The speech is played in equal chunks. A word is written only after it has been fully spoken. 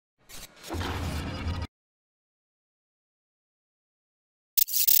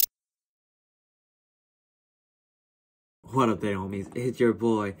What up there, homies? It's your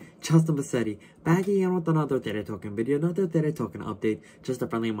boy, Justin Bassetti, back again with another Theta token video, another Theta token update. Just a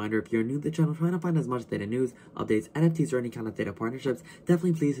friendly reminder, if you're new to the channel, trying to find as much Theta news, updates, NFTs, or any kind of Theta partnerships,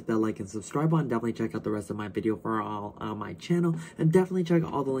 definitely please hit that like and subscribe button. Definitely check out the rest of my video for all on my channel, and definitely check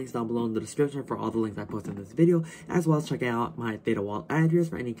out all the links down below in the description for all the links I post in this video, as well as checking out my Theta wallet address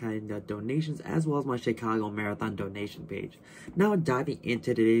for any kind of donations, as well as my Chicago Marathon donation page. Now diving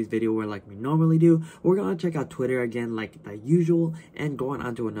into today's video, where like we normally do, we're gonna check out Twitter again like the usual, and going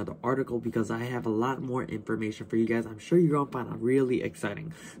on to another article because I have a lot more information for you guys. I'm sure you're gonna find it really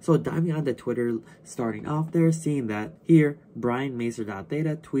exciting. So diving onto Twitter, starting off there, seeing that here Bryan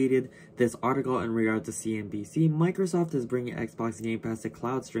Theta tweeted this article in regard to CNBC. Microsoft is bringing Xbox Game Pass to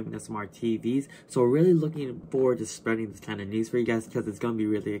cloud streaming to smart TVs. So really looking forward to spreading this kind of news for you guys because it's going to be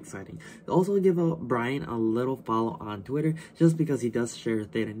really exciting. Also give Bryan a little follow on Twitter just because he does share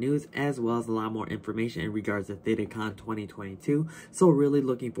Theta news as well as a lot more information in regards to ThedaCon 2022. So really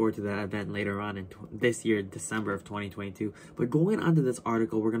looking forward to that event later on in this year, December of 2022. But going on to this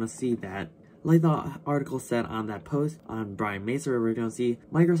article, we're going to see that, like the article said on that post on Bryan we're going to see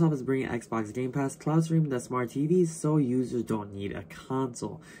Microsoft is bringing Xbox Game Pass cloud streaming to smart TVs so users don't need a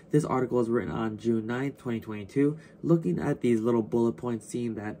console. This article is written on June 9th, 2022. Looking at these little bullet points,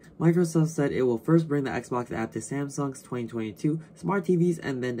 seeing that Microsoft said it will first bring the Xbox app to Samsung's 2022 smart TVs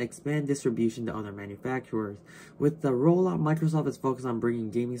and then expand distribution to other manufacturers. With the rollout, Microsoft is focused on bringing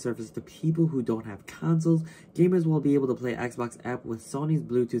gaming services to people who don't have consoles. Gamers will be able to play Xbox app with Sony's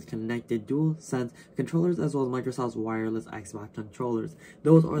Bluetooth connected dual sense controllers as well as Microsoft's wireless Xbox controllers.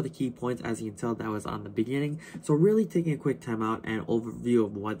 Those are the key points, as you can tell that was on the beginning. So really taking a quick time out and overview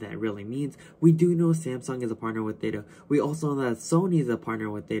of what that really means. We do know Samsung is a partner with Theta. We also know that Sony is a partner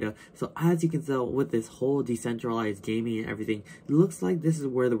with Theta. So as you can tell with this whole decentralized gaming and everything, it looks like this is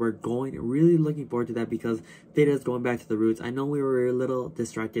where we're going. Really looking forward to that because Theta is going back to the roots. I know we were a little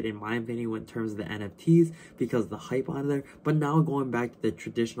distracted in my opinion in terms of the NFTs because of the hype on there, but now going back to the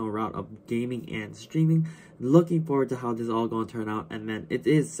traditional route of gaming and streaming. Looking forward to how this is all going to turn out. And then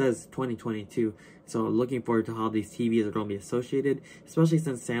says 2022, so looking forward to how these TVs are going to be associated, especially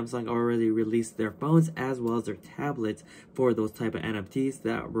since Samsung already released their phones as well as their tablets for those type of NFTs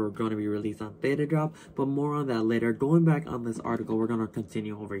that were going to be released on Theta Drop. But more on that later. Going back on this article, we're going to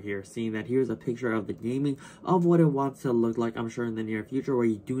continue over here, seeing that here's a picture of the gaming of what it wants to look like, I'm sure in the near future, where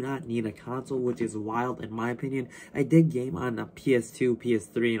you do not need a console, which is wild in my opinion. I did game on a PS2,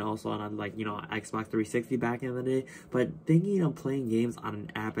 PS3, and also on like, you know, Xbox 360 back in the day, but thinking of playing games on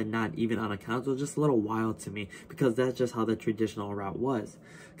an app and not even on a console just a little wild to me because that's just how the traditional route was.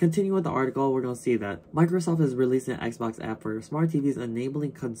 Continuing with the article, we're going to see that Microsoft is releasing an Xbox app for smart TVs,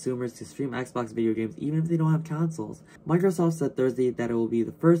 enabling consumers to stream Xbox video games even if they don't have consoles. Microsoft said Thursday that it will be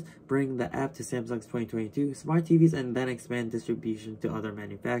the first bring the app to Samsung's 2022 smart TVs and then expand distribution to other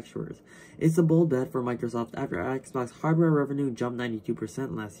manufacturers. It's a bold bet for Microsoft after Xbox hardware revenue jumped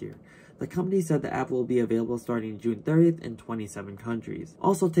 92% last year. The company said the app will be available starting June 30th in 27 countries.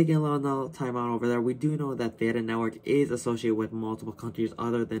 Also taking a little time out over there, we do know that Theta Network is associated with multiple countries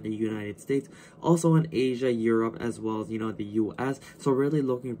other than the United States, also in Asia, Europe, as well as, you know, the US. So really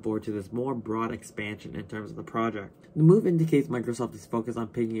looking forward to this more broad expansion in terms of the project. The move indicates Microsoft is focused on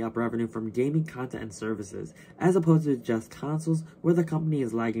picking up revenue from gaming content and services, as opposed to just consoles, where the company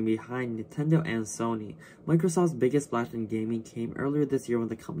is lagging behind Nintendo and Sony. Microsoft's biggest splash in gaming came earlier this year when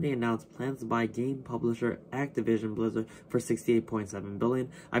the company announced plans to buy game publisher Activision Blizzard for $68.7 billion.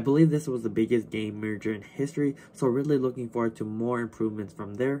 I believe this was the biggest game merger in history, so really looking forward to more improvements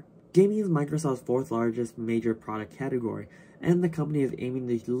from there. Gaming is Microsoft's fourth largest major product category, and the company is aiming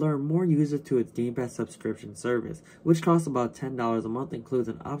to lure more users to its Game Pass subscription service, which costs about $10 a month, includes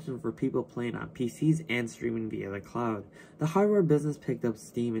an option for people playing on PCs and streaming via the cloud. The hardware business picked up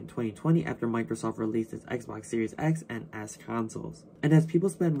steam in 2020 after Microsoft released its Xbox Series X and S consoles. And as people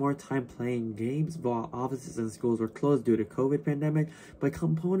spend more time playing games while offices and schools were closed due to COVID pandemic, but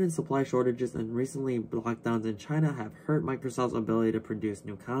component supply shortages and recently lockdowns in China have hurt Microsoft's ability to produce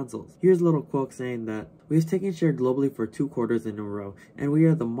new consoles. Here's a little quote saying that, "We've taken share globally for 2 quarters in a row, and we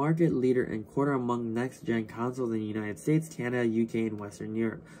are the market leader in quarter among next-gen consoles in the United States, Canada, UK, and Western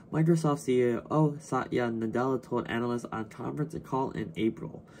Europe," Microsoft CEO Satya Nadella told analysts on conference call in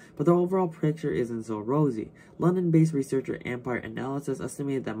April. But the overall picture isn't so rosy. London-based researcher Empire Analysis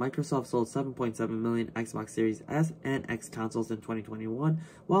estimated that Microsoft sold 7.7 million Xbox Series S and X consoles in 2021,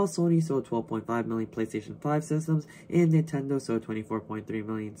 while Sony sold 12.5 million PlayStation 5 systems and Nintendo sold 24.3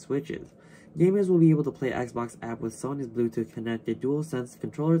 million Switches. Gamers will be able to play Xbox app with Sony's Bluetooth connected DualSense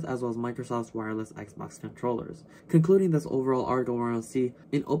controllers as well as Microsoft's wireless Xbox controllers. Concluding this overall article, we're going to see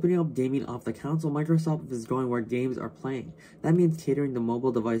in opening up gaming off the console, Microsoft is going where games are playing. That means catering to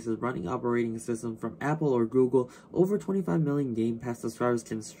mobile devices running operating systems from Apple or Google. Over 25 million Game Pass subscribers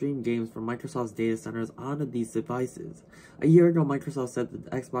can stream games from Microsoft's data centers onto these devices. A year ago, Microsoft said that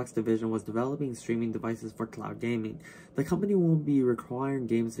the Xbox division was developing streaming devices for cloud gaming. The company won't be requiring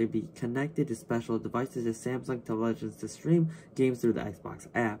games to be connected to special devices as Samsung televisions to stream games through the Xbox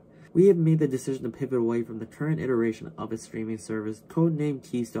app. We have made the decision to pivot away from the current iteration of its streaming service, codenamed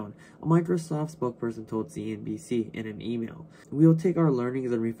Keystone, a Microsoft spokesperson told CNBC in an email. We will take our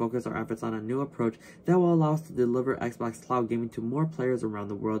learnings and refocus our efforts on a new approach that will allow us to deliver Xbox cloud gaming to more players around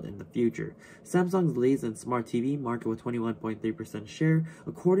the world in the future. Samsung leads in smart TV market with 21.3% share,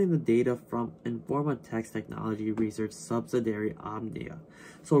 according to data from Informa Tech's technology research subsidiary Omdia.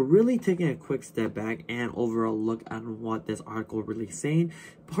 So really taking a quick step back and overall look at what this article really is saying,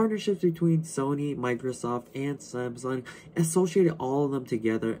 partnerships between Sony, Microsoft, and Samsung, associated all of them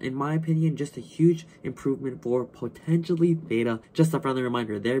together, in my opinion, just a huge improvement for potentially Theta. Just a friendly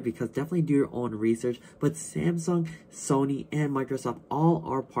reminder there, because definitely do your own research, but Samsung, Sony, and Microsoft all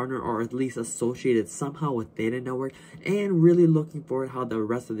are partnered or at least associated somehow with Theta Network, and really looking forward how the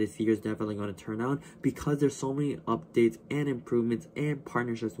rest of this year is definitely going to turn out, because there's so many updates and improvements and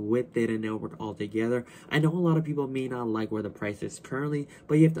partnerships with Theta Network altogether. I know a lot of people may not like where the price is currently,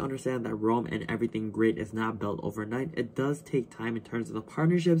 but you have to understand that Rome and everything great is not built overnight. It does take time in terms of the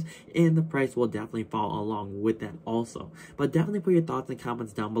partnerships, and the price will definitely fall along with that also. But definitely put your thoughts and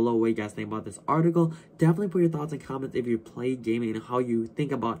comments down below what you guys think about this article. Definitely put your thoughts and comments if you play gaming and how you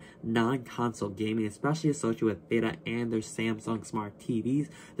think about non-console gaming, especially associated with Theta and their Samsung smart TVs.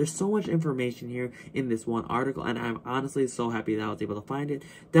 There's so much information here in this one article, and I'm honestly so happy that I was able to find it.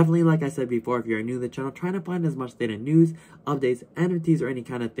 Definitely, like I said before, if you're new to the channel, trying to find as much Theta news, updates, NFTs, or any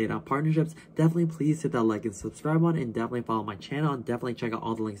kind of Theta partnerships, definitely please hit that like and subscribe button, and definitely follow my channel, and definitely check out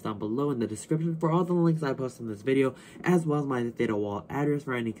all the links down below in the description for all the links I post in this video, as well as my Theta wallet address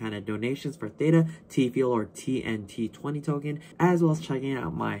for any kind of donations for Theta, T-Fuel, or TNT20 token, as well as checking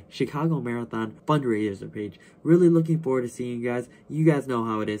out my Chicago Marathon fundraiser page. Really looking forward to seeing you guys. You guys know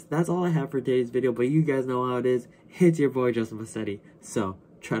how it is. That's all I have for today's video, but you guys know how it is. It's your boy Justin Massetti, so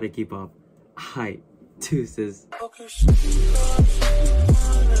try to keep up. Hi, deuces. Okay.